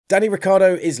Danny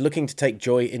Ricciardo is looking to take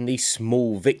joy in the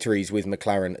small victories with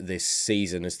McLaren this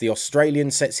season as the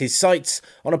Australian sets his sights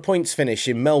on a points finish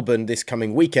in Melbourne this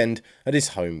coming weekend at his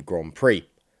home Grand Prix.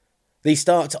 The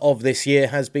start of this year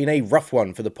has been a rough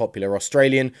one for the popular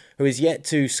Australian, who is yet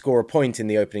to score a point in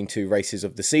the opening two races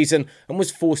of the season and was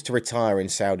forced to retire in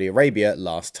Saudi Arabia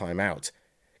last time out.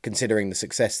 Considering the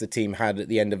success the team had at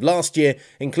the end of last year,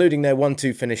 including their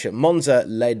 1-2 finish at Monza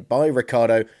led by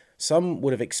Ricciardo, some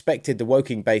would have expected the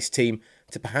Woking-based team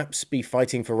to perhaps be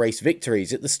fighting for race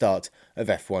victories at the start of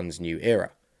F1's new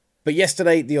era. But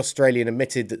yesterday, the Australian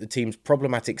admitted that the team's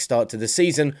problematic start to the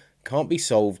season can't be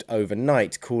solved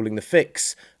overnight, calling the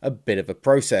fix a bit of a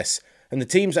process, and the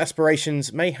team's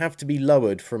aspirations may have to be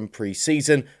lowered from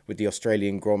pre-season, with the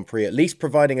Australian Grand Prix at least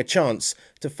providing a chance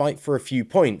to fight for a few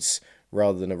points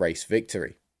rather than a race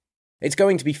victory. It's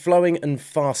going to be flowing and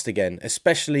fast again,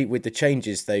 especially with the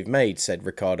changes they've made, said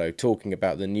Ricciardo, talking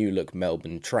about the new look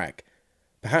Melbourne track.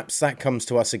 Perhaps that comes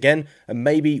to us again, and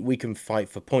maybe we can fight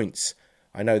for points.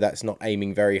 I know that's not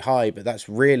aiming very high, but that's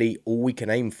really all we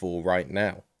can aim for right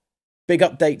now. Big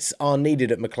updates are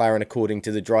needed at McLaren, according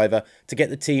to the driver, to get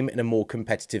the team in a more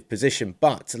competitive position,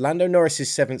 but Lando Norris's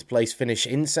 7th place finish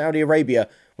in Saudi Arabia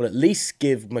will at least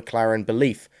give McLaren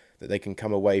belief that they can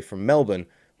come away from Melbourne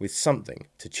with something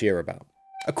to cheer about.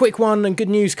 A quick one and good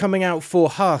news coming out for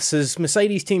Haas, as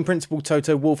Mercedes team principal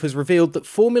Toto Wolff has revealed that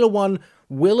Formula One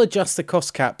will adjust the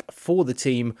cost cap for the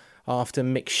team after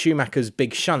Mick Schumacher's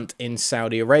big shunt in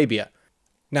Saudi Arabia.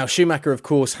 Now, Schumacher, of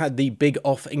course, had the big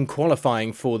off in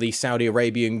qualifying for the Saudi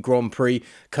Arabian Grand Prix,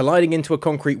 colliding into a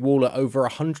concrete wall at over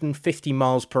 150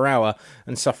 miles per hour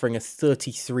and suffering a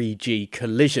 33G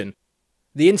collision.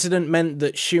 The incident meant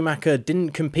that Schumacher didn't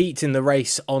compete in the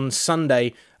race on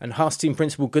Sunday, and Haas team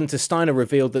principal Günther Steiner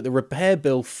revealed that the repair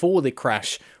bill for the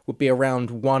crash would be around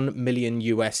 $1 million,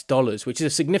 which is a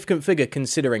significant figure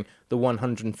considering the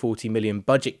 $140 million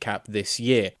budget cap this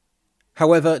year.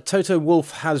 However, Toto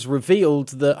Wolff has revealed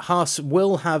that Haas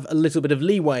will have a little bit of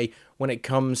leeway when it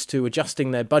comes to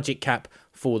adjusting their budget cap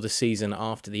for the season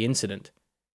after the incident.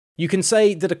 You can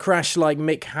say that a crash like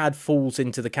Mick had falls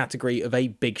into the category of a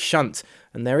big shunt,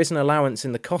 and there is an allowance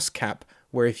in the cost cap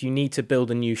where if you need to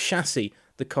build a new chassis,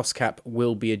 the cost cap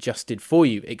will be adjusted for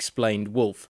you, explained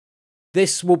Wolff.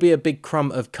 This will be a big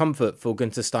crumb of comfort for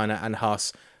Günther Steiner and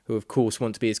Haas, who of course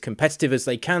want to be as competitive as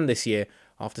they can this year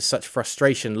after such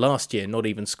frustration last year, not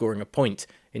even scoring a point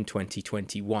in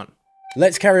 2021.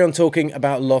 Let's carry on talking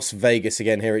about Las Vegas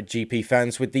again here at GP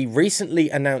Fans, with the recently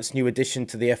announced new addition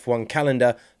to the F1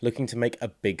 calendar looking to make a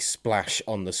big splash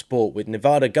on the sport, with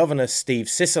Nevada Governor Steve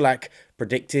Sisolak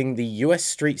predicting the US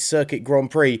Street Circuit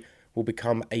Grand Prix will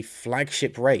become a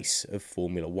flagship race of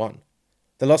Formula One.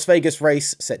 The Las Vegas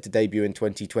race, set to debut in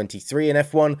 2023 in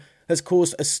F1, has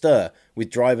caused a stir, with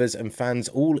drivers and fans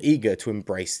all eager to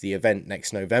embrace the event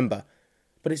next November.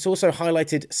 But it's also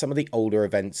highlighted some of the older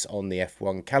events on the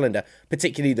F1 calendar,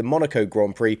 particularly the Monaco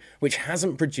Grand Prix, which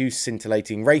hasn't produced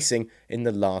scintillating racing in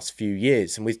the last few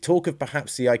years. And with talk of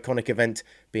perhaps the iconic event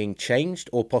being changed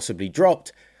or possibly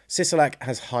dropped, Sisolak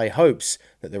has high hopes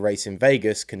that the race in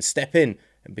Vegas can step in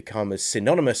and become as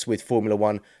synonymous with Formula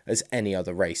One as any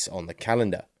other race on the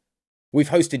calendar. We've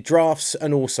hosted drafts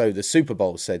and also the Super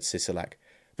Bowl, said Sisolak,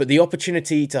 but the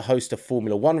opportunity to host a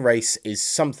Formula One race is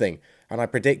something, and I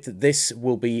predict that this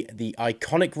will be the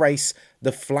iconic race,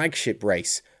 the flagship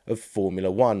race of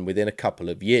Formula One within a couple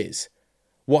of years.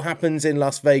 What happens in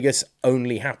Las Vegas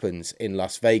only happens in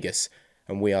Las Vegas,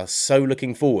 and we are so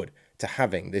looking forward to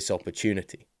having this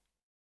opportunity.